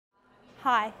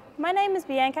Hi, my name is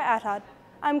Bianca Attard.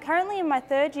 I'm currently in my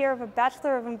third year of a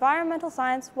Bachelor of Environmental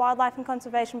Science, Wildlife and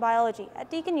Conservation Biology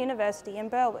at Deakin University in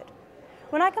Burwood.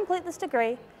 When I complete this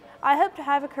degree, I hope to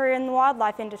have a career in the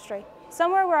wildlife industry,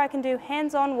 somewhere where I can do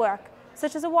hands-on work,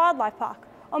 such as a wildlife park,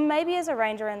 or maybe as a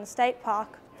ranger in the state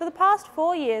park. For the past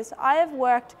 4 years, I have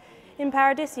worked in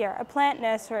Paradisia, a plant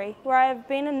nursery, where I have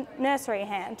been a nursery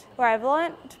hand, where I have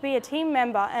learnt to be a team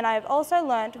member, and I have also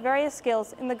learnt various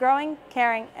skills in the growing,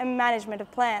 caring and management of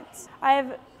plants. I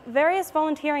have various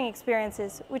volunteering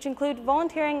experiences, which include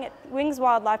volunteering at Wings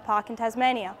Wildlife Park in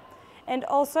Tasmania, and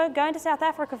also going to South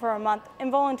Africa for a month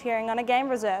and volunteering on a game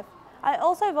reserve. I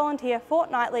also volunteer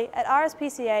fortnightly at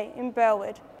RSPCA in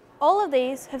Burwood. All of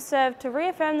these have served to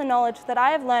reaffirm the knowledge that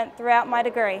I have learnt throughout my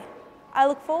degree. I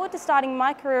look forward to starting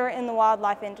my career in the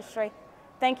wildlife industry.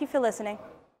 Thank you for listening.